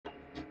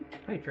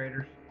Hey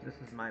traders, this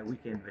is my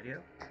weekend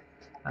video.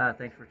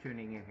 Thanks for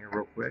tuning in here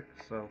real quick.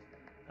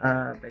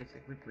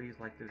 Basically, please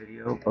like the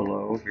video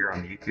below here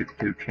on the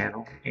YouTube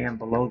channel, and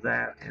below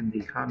that in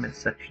the comments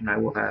section I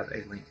will have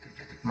a link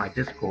to my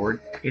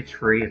Discord. It's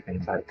free if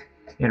anybody's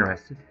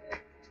interested,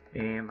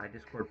 and my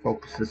Discord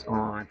focuses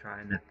on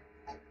trying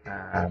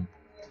to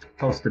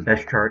post the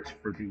best charts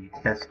for the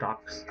best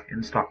stocks in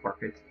the stock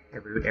market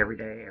every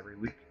day, every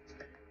week,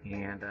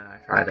 and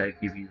try to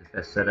give you the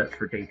best setups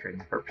for day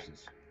trading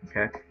purposes.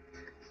 Okay.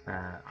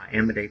 I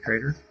am a day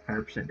trader,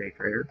 100% day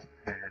trader,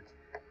 and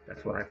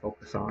that's what I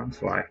focus on.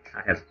 So I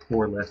have a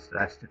core list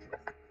that I stick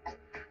with.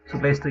 So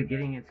basically,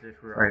 getting into this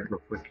real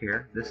quick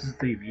here, this is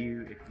the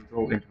view if you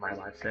go into my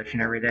live session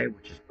every day,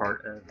 which is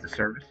part of the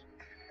service.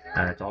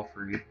 It's all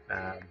free.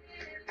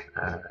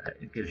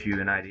 It gives you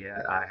an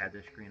idea. I have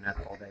this screen up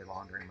all day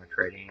long during my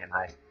trading, and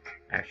I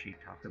actually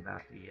talk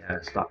about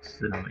the stocks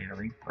that I'm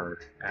entering, or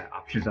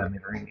options I'm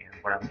entering,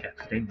 and what I'm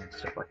exiting, and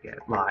stuff like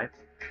that live.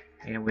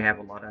 And we have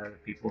a lot of other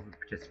people who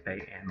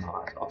participate and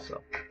mods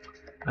also.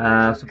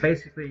 So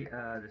basically,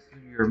 this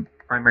is your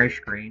primary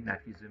screen. Now,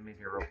 if you zoom in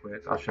here real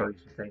quick, I'll show you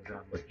some things that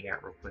I'm looking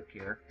at real quick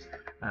here.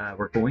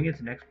 We're going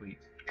into next week.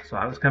 So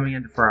I was coming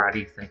into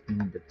Friday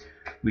thinking that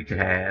we could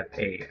have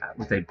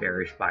with a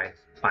bearish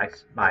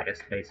bias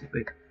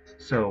basically.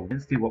 So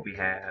Wednesday, what we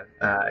have,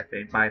 if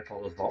anybody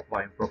follows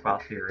volume profile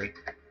theory,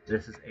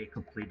 this is a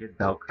completed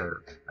bell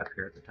curve up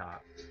here at the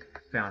top.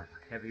 Found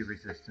heavy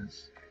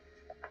resistance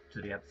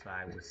to the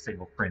upside with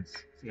single prints.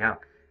 See how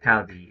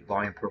the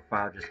volume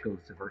profile just goes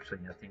to virtually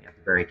nothing at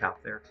the very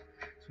top there.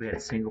 So we had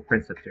single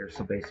prints up there,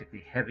 so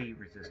basically heavy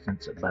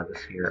resistance above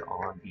us here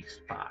on the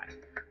SPY.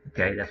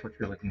 Okay, that's what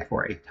you're looking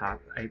for, a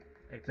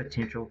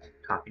potential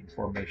topping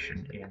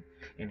formation in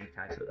any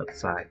type of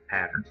upside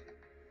pattern.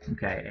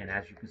 Okay, and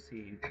as you can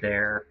see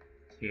there,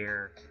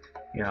 here,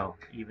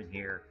 even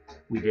here,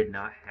 we did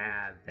not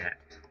have that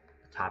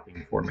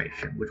topping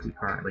formation, which we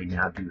currently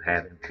now do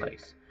have in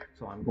place.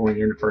 So I'm going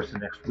into first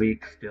of next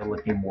week, still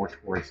looking more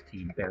towards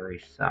the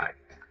bearish side.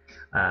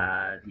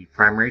 The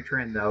primary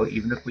trend, though,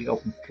 even if we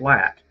open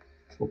flat,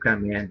 we'll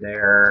come in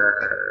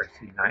there,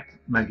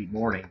 Monday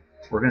morning,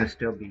 we're going to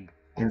still be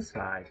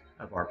inside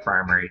of our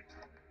primary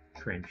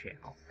trend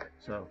channel.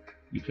 So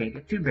you can't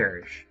get too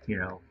bearish, you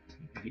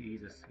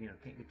just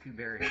can't get too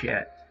bearish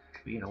yet.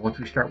 But, once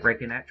we start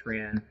breaking that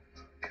trend,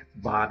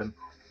 bottom,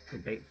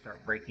 the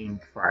start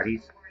breaking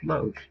Friday's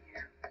lows.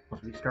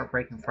 Once we start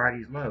breaking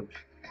Friday's lows,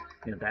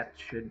 that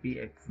should be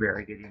a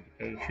very good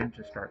indication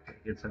to start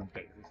taking some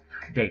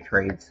day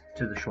trades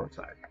to the short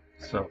side.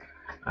 So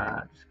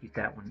just keep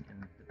that one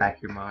in the back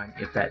of your mind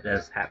if that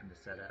does happen to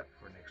set up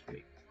for next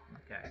week.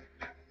 Okay,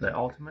 but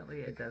ultimately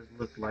it does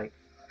look like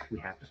we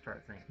have to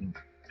start thinking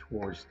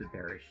towards the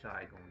bearish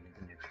side going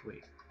into next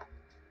week.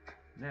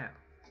 Now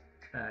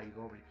you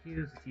go over to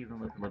Qs, it's even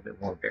looking a little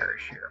bit more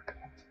bearish here.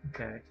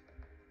 Okay.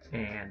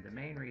 And the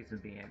main reason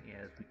being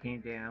is we came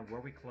down where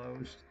we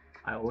closed.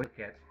 I always look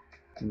at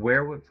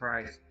where would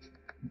price.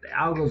 The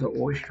algos are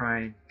always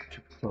trying to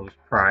close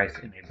price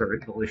in a very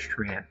bullish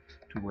trend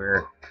to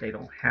where they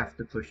don't have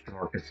to push the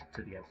markets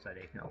to the upside.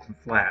 They can open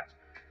flat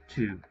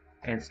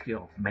and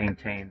still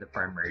maintain the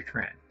primary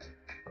trend.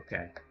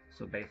 Okay,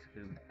 so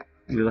basically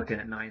we're looking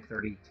at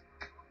 9:30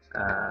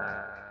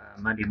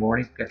 Monday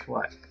morning. Guess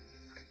what?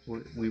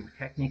 We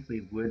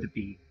technically would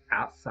be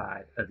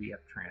outside of the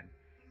uptrend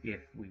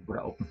if we were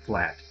to open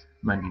flat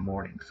Monday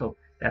morning. So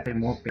that's a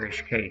more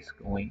bearish case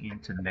going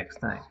into the next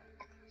thing.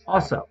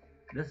 Also,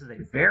 this is a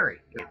very,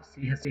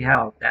 see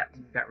how that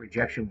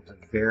rejection was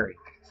a very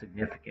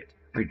significant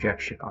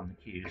rejection on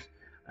the Qs.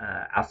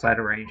 Outside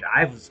of range,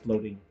 I was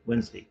loading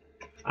Wednesday.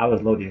 I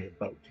was loading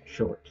a boat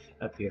short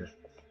up here,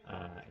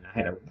 and I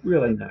had a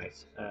really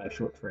nice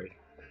short trade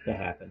that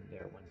happened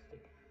there Wednesday.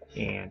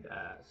 And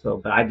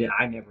but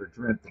I never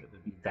dreamt that it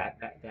would be that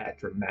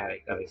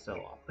dramatic of a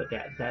sell-off. But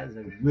that is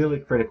a really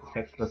critical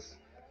textbook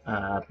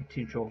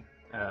potential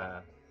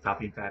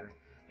topping pattern.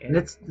 And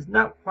it's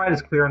not quite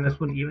as clear on this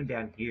one. Even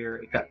down here,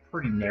 it got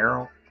pretty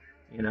narrow,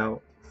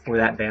 for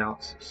that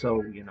bounce.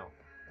 So, it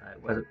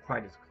wasn't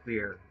quite as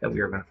clear that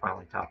we were going to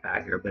finally top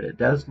out here. But it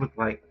does look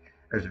like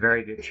there's a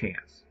very good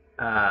chance.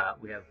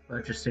 We have a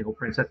bunch of single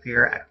prints up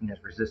here acting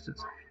as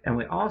resistance. And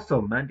we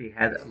also, Monday,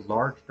 had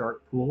large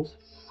dark pools.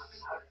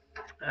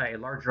 A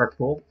large dark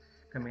pool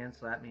come in,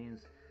 so that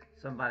means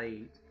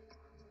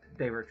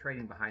they were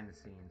trading behind the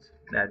scenes.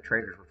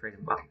 Traders were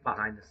trading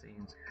behind the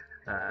scenes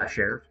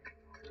shares,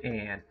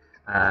 and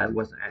it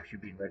wasn't actually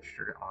being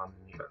registered on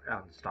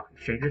the stock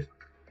exchanges.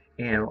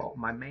 And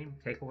my main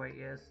takeaway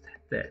is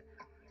that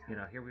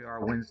here we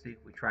are Wednesday.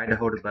 We tried to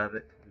hold above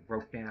it. We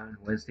broke down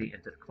Wednesday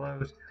into the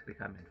close. We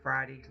come in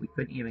Friday. We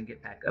couldn't even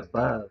get back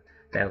above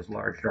those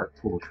large dark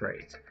pool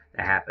trades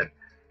that happened.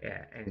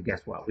 And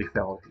guess what? We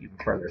fell even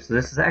further. So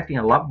this is acting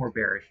a lot more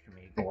bearish to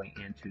me going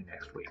into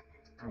next week.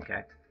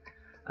 Okay.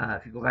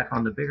 If you go back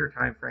on the bigger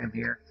time frame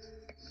here,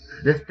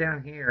 this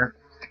down here,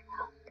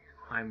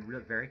 I'm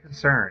really very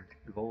concerned.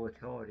 The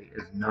volatility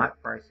is not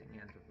pricing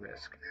in the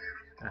risk.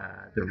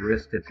 the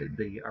risk that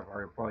of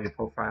our volume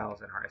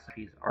profiles and our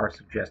S&Ps are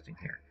suggesting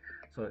here.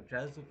 So it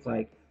does look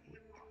like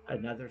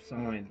another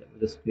sign that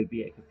this could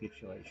be a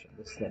capitulation.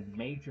 This is a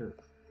major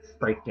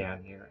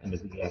breakdown here in the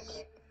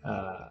VX. Uh,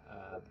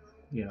 uh,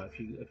 if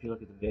you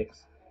look at the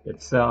VIX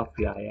itself,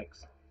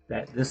 VIX,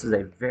 that this is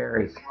a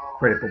very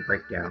critical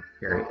breakdown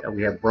here.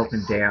 We have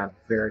broken down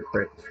very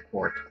critical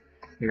support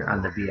here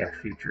on the VX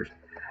futures.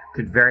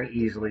 Could very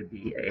easily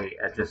be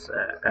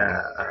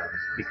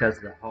because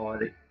of the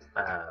holiday,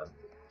 uh,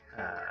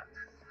 uh,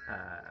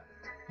 uh,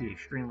 the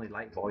extremely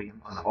light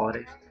volume on the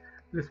holidays.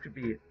 This could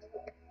be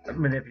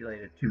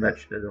manipulated too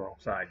much to the wrong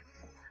side.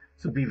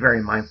 So be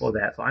very mindful of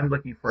that. So I'm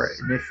looking for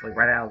initially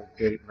right out of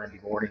the gate Monday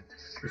morning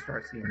to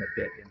start seeing a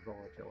bit in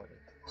volatility.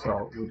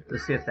 So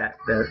let's see if that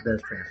does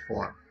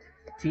transform.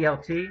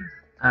 TLT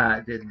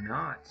did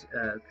not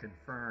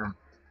confirm.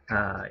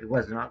 It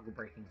was not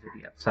breaking to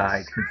the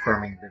upside,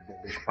 confirming the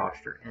bullish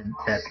posture and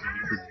that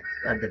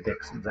the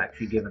VIX was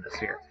actually giving us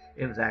here.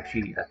 It was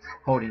actually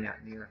holding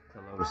out near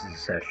the lows of the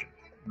session.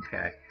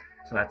 Okay,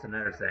 so that's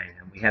another thing.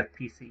 And we have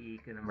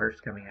PCE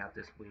emerge coming out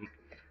this week,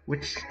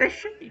 which they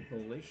should be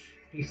bullish.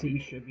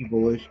 PCE should be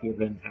bullish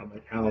given how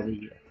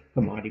the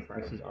commodity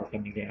prices are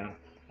coming down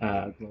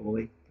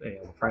globally.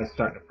 We're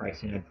starting to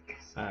price in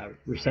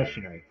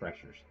recessionary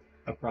pressures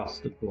across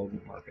the global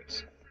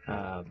markets.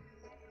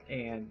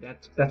 And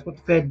that's what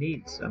the Fed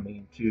needs. I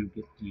mean, to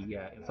get the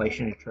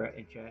inflation in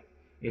check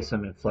is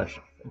some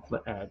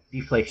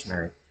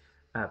deflationary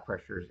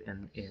pressures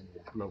in the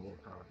global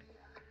economy.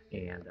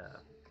 And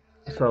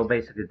so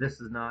basically, this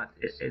is not.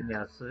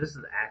 So this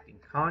is acting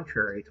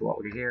contrary to what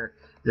we hear.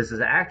 This is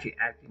actually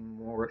acting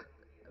more.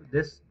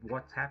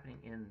 What's happening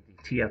in the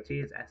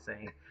TLT is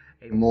saying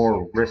a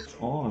more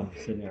risk-on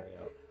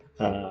scenario,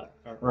 or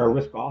a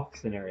risk-off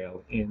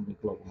scenario in the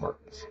global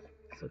markets.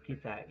 So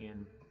keep that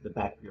in the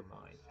back of your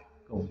mind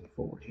going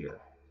forward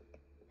here.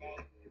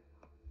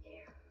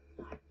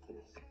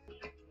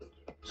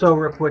 So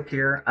real quick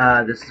here,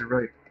 this is a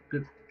really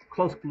good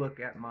close look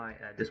at my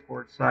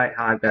Discord site,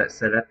 how I've got it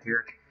set up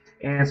here.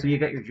 And so you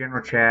got your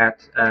general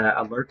chat,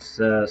 alerts.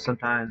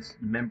 Sometimes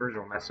members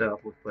or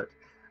myself will put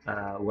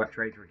what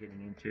trades we're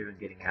getting into and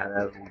getting out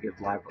of. We'll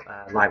give live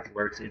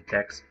alerts in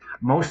text.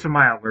 Most of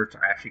my alerts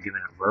are actually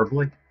given out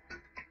verbally.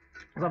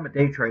 Because I'm a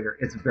day trader,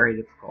 it's very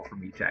difficult for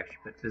me to actually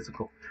put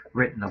physical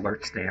written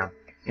alerts down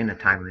in a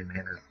timely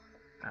manner.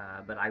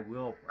 But I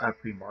will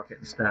pre-market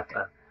and stuff,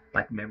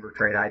 like member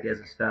trade ideas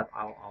and stuff.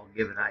 I'll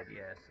give an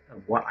idea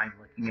of what I'm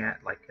looking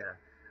at, like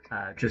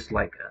just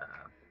like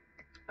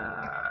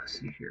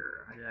see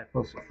here. Did I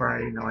post it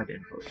Friday? No, I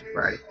didn't post it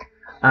Friday.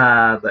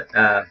 But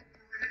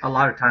a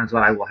lot of times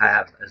what I will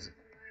have is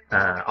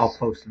I'll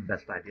post some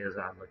best ideas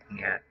that I'm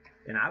looking at.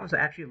 And I was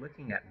actually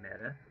looking at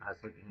Meta. I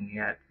was looking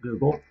at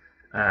Google.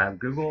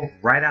 Google,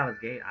 right out of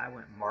the gate, I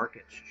went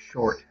market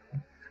short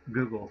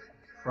Google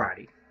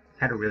Friday.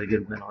 Had a really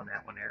good win on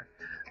that one there.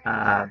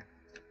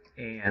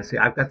 And see,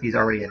 I've got these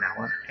already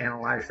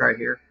analyzed right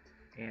here.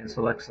 And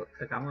so I'm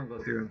going to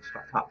go through and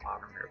start top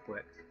bottom real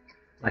quick.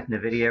 Like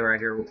NVIDIA right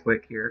here real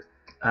quick here.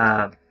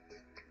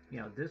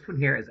 This one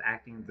here is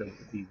acting the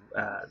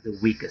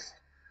weakest,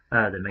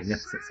 the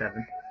Magnificent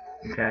Seven.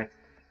 Okay.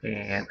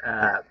 And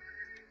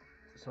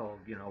so,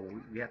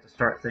 we have to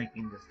start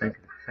thinking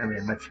kind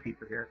of much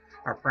deeper here.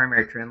 Our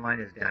primary trend line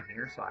is down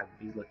here, so I would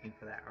be looking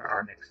for that.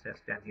 Our next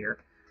test down here,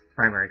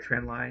 primary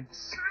trend line,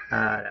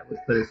 that would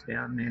put us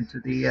down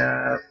into the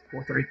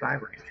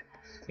 435 range.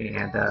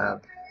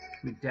 And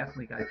we've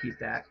definitely got to keep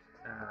that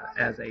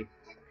as a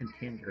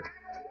contender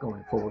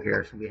going forward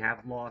here. So we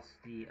have lost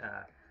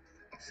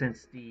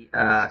since the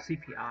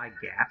CPI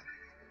gap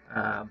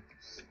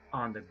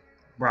on the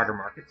broader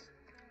markets.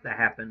 That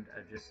happened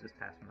just this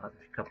past month,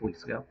 a couple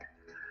weeks ago.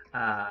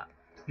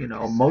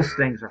 Most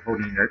things are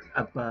holding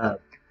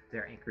above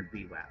their anchored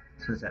VWAP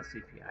since that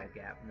CPI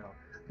gap.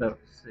 But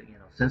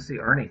since the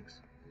earnings,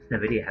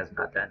 NVIDIA has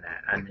not done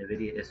that, and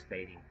NVIDIA is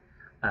fading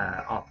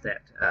off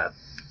that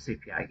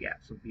CPI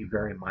gap. So be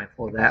very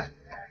mindful of that.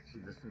 So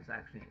this is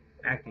actually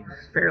acting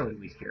fairly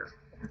weak here.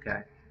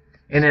 Okay,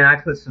 and then I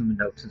put some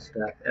notes and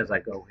stuff as I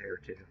go here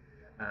too.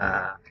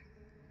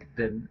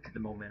 Then the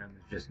momentum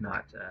is just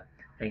not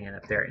hanging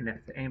up there. And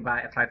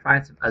if I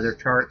find some other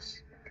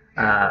charts,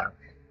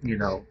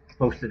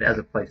 posted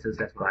other places,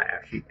 that's what I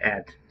actually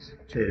add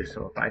to.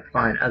 So if I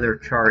find other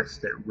charts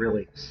that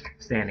really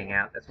standing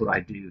out, that's what I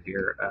do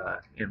here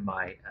in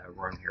my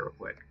run here real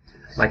quick.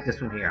 Like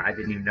this one here, I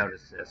didn't even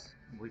notice this.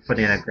 We put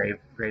in a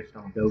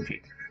gravestone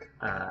doji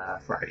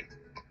Friday.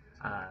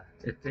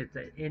 It's an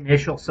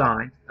initial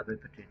sign of a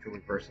potential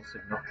reversal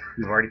signal.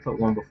 We've already put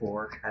one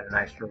before, had a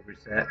nice little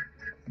reset.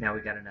 Now we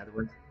got another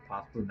one,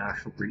 possible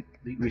national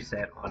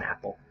reset on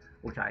Apple,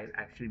 which I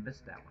actually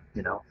missed that one.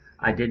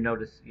 I did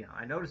notice,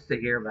 I noticed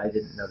it here, but I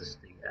didn't notice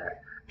the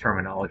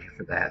terminology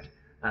for that.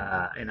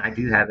 And I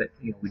do have it.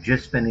 We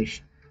just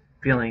finished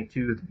filling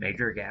two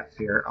major gaps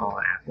here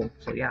on Apple.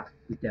 So yeah,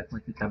 we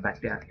definitely can come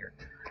back down here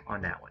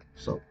on that one.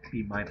 So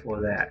be mindful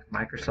of that.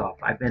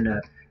 Microsoft, I've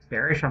been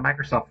bearish on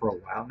Microsoft for a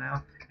while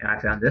now, and I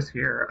found this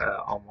here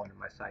on one of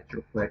my sites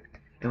real quick,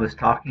 and was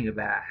talking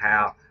about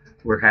how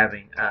we're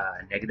having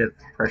negative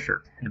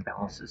pressure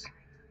imbalances.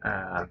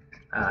 Uh,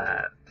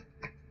 uh,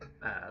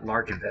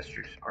 Large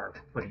investors are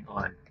putting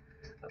on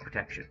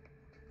protection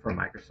for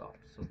Microsoft,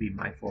 so be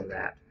mindful of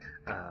that.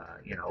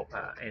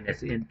 And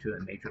it's into a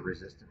major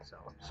resistance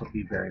zone, so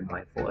be very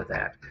mindful of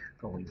that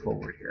going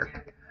forward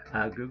here.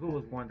 Google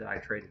was one that I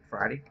traded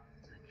Friday.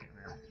 I can't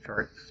remember the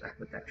charts. I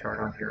put that chart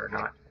on here or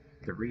not.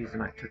 The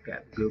reason I took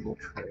that Google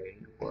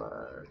trade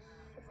was,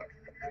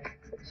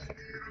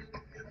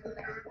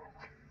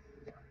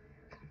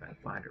 if I can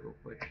find it real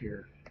quick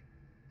here.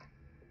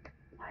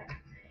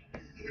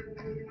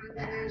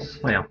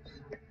 Well,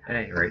 at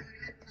any rate,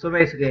 so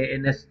basically,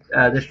 in this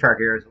chart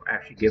here is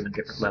actually given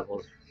different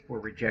levels. We're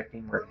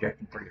rejecting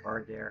pretty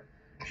hard there.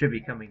 Should be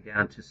coming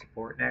down to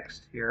support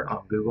next here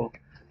on Google.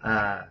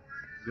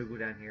 Google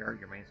down here,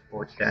 your main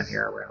support's down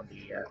here around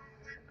the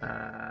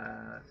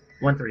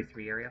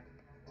 133 area.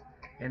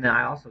 And then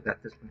I also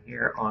got this one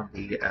here on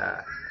the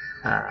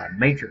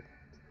major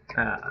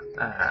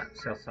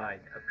sell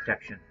side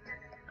protection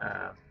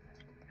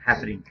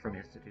happening from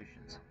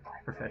institutions.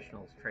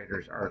 Professionals,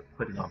 traders are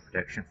putting on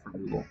protection for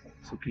Google,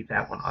 so keep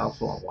that one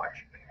also on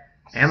watch.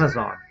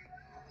 Amazon,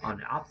 on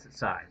the opposite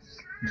side,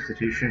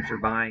 institutions are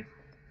buying.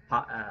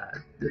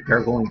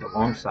 They're going the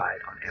long side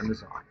on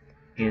Amazon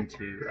and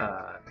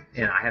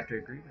I have to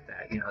agree with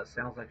that. It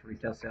sounds like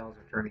retail sales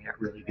are turning out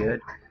really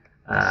good.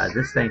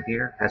 This thing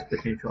here has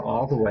potential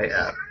all the way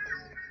up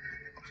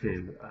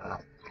to.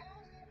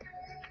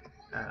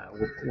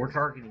 We're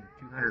targeting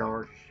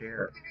 $200 a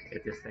share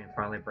if this thing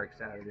finally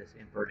breaks out of this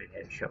inverted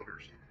head and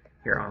shoulders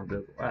here on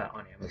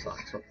on Amazon.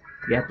 So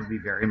you have to be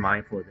very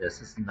mindful of this.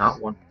 This is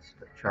not one of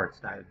the charts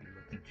that I would be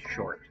looking to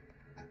short.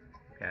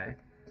 Okay.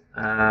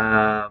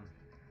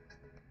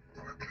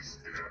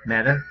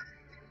 Meta,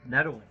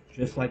 another one,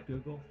 just like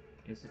Google,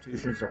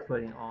 institutions are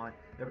putting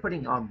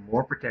on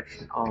more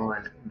protection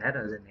on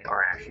Meta than they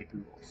are actually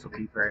Google. So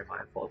be very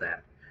mindful of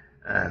that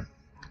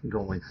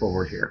going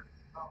forward here.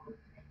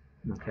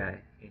 Okay,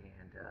 and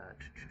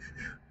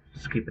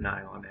just keep an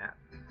eye on that.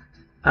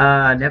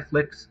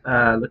 Netflix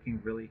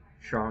looking really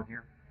strong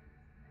here.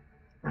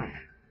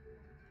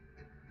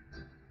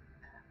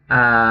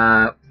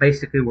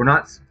 Basically, we're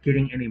not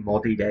getting any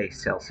multi-day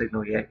sell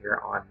signal yet here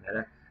on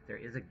Meta. There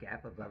is a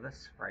gap above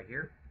us right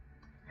here,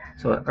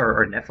 so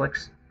or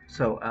Netflix.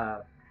 So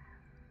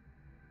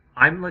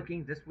I'm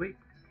looking this week.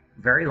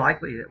 Very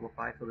likely that we'll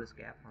probably fill this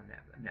gap on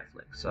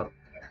Netflix. So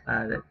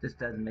that just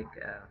doesn't make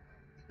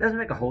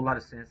a whole lot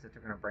of sense that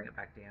they're going to bring it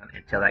back down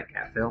until that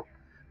gap fill.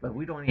 But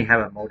we don't even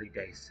have a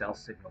multi-day sell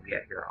signal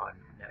yet here on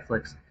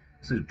Netflix.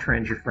 So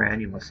trend's your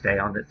friend. You must stay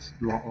on this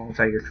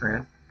alongside your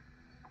trend.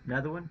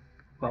 Another one,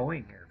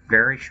 Boeing here.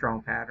 Very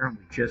strong pattern.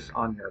 We just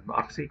on their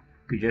Moxie.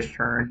 We just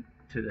turned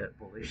to the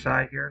bullish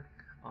side here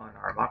on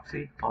our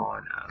Moxie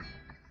on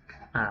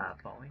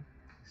Boeing.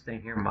 This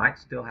thing here might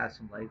still have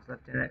some legs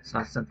left in it. It's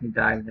not something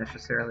that I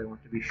necessarily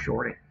want to be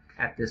shorting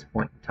at this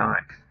point in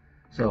time.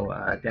 So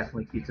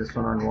definitely keep this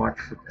one on watch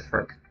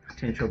for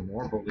potential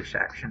more bullish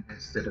action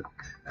instead of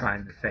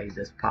trying to fade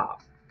this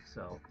pop.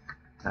 So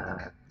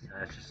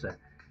that's just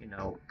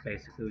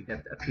basically we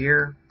got up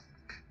here.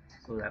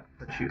 So that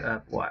puts you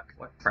up what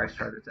price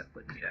chart is that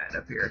putting you at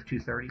up here at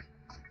 230?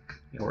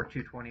 We're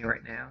 220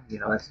 right now.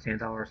 That's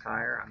 $10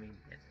 higher. I mean,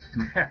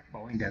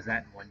 Boeing does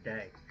that in one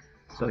day.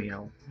 So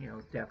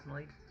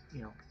definitely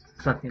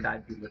something that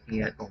I'd be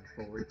looking at going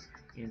forward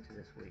into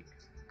this week.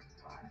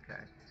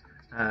 Okay.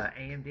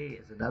 AMD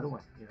is another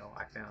one.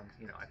 I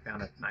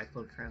found a nice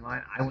little trend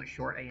line. I went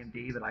short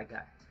AMD, but I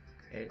got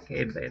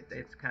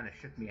it's kind of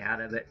shook me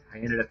out of it. I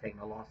ended up taking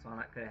a loss on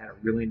it. Could have had a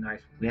really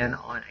nice win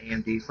on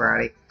AMD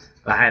Friday,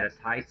 but I had a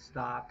tight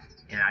stop,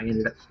 and I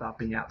ended up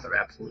stopping out the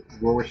absolute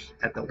worst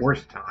at the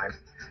worst time,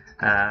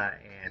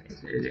 and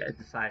it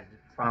decided to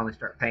finally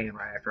start paying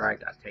right after I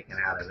got taken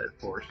out of it,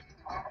 of course.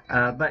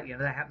 But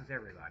that happens to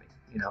everybody.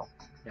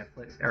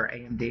 Netflix or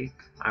AMD.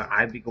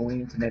 I'd be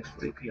going into next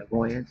week,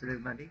 going into the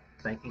Monday,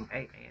 thinking,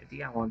 hey,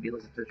 AMD, I want to be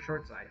looking to the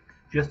short side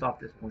just off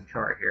this one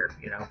chart here.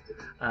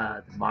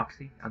 The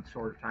Moxie on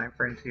shorter time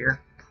frames here.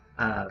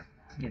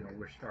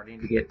 We're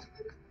starting to get.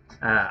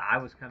 I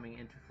was coming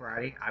into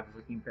Friday. I was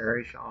looking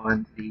bearish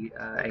on the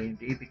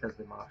AMD because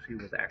the Moxie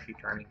was actually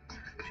turning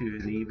to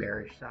the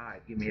bearish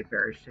side. Give me a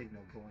bearish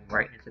signal going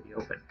right into the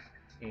open,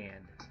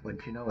 and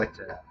wouldn't you know it?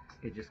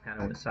 It just kind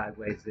of went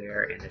sideways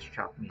there and just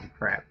chopped me to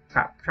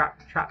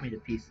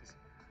pieces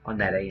on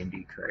that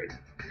AMD trade.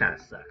 Kind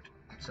of sucked.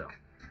 So,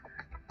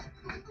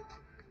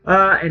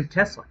 and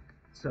Tesla.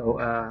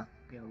 So,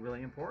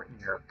 really important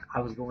here. I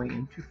was going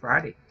into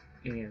Friday,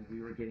 and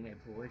we were getting a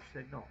bullish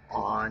signal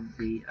on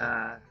the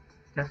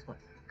Tesla.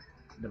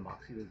 The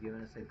Moxie was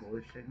giving us a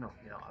bullish signal,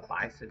 a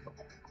buy signal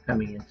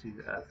coming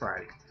into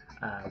Friday.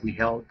 We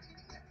held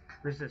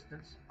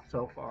resistance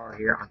so far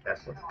here on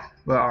Tesla,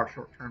 but our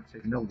short-term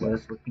signal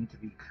was looking to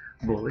be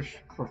bullish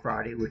for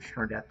Friday, which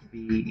turned out to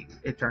be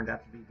the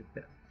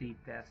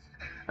best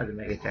of the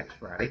Megatex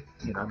Friday.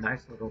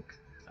 Nice little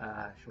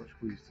short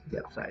squeeze to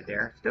the upside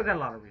there. Still got a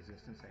lot of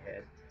resistance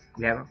ahead,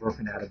 We haven't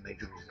broken out of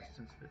major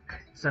resistance, but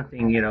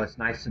something, you know, it's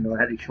nice to know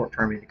how these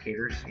short-term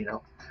indicators, you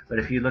know. But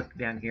if you look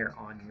down here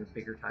on your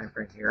bigger time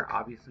frame here,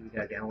 obviously we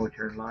got a downward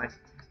trend line.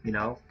 You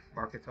know,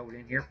 market's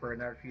holding here for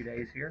another few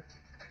days here.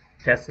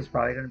 Tesla's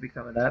probably going to be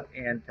coming up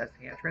and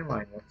testing that trend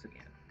line once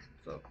again.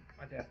 So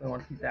I definitely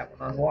want to keep that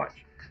one on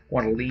watch.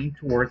 Want to lean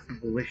towards the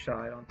bullish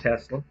side on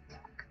Tesla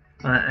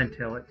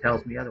until it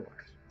tells me otherwise.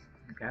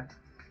 Okay.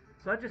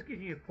 So that just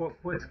gives you a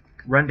quick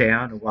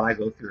rundown of what I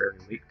go through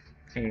every week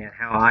and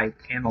how I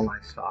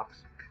analyze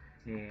stocks.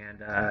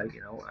 And I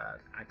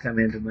come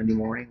into Monday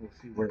morning. We'll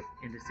see where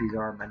indices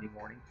are Monday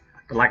morning.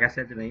 But like I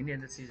said, the main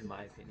indices, in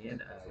my opinion,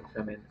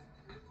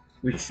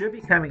 we should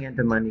be coming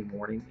into Monday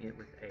morning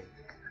with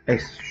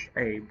a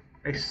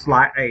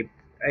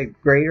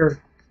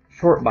greater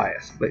short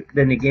bias. But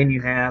then again,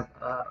 you have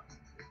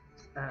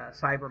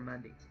Cyber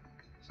Monday,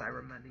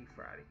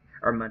 Friday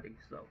or Monday.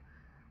 So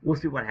we'll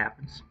see what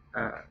happens.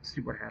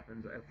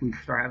 If we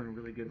start having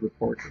really good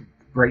reports and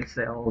great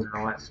sales and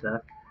all that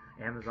stuff,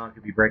 Amazon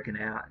could be breaking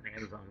out, and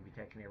Amazon could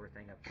be taking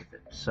everything up with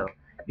it. So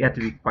you have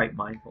to be quite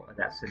mindful of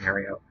that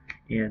scenario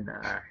in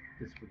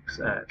this week's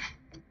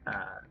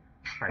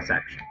price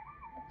action.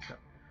 So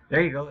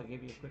there you go. I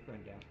gave you a quick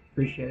rundown.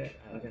 Appreciate it.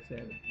 Like I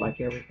said,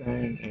 like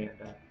everything,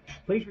 and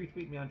please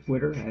retweet me on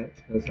Twitter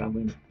because I'm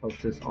going to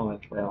post this on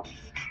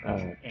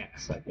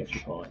X, I guess you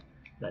call it.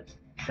 But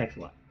thanks a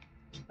lot.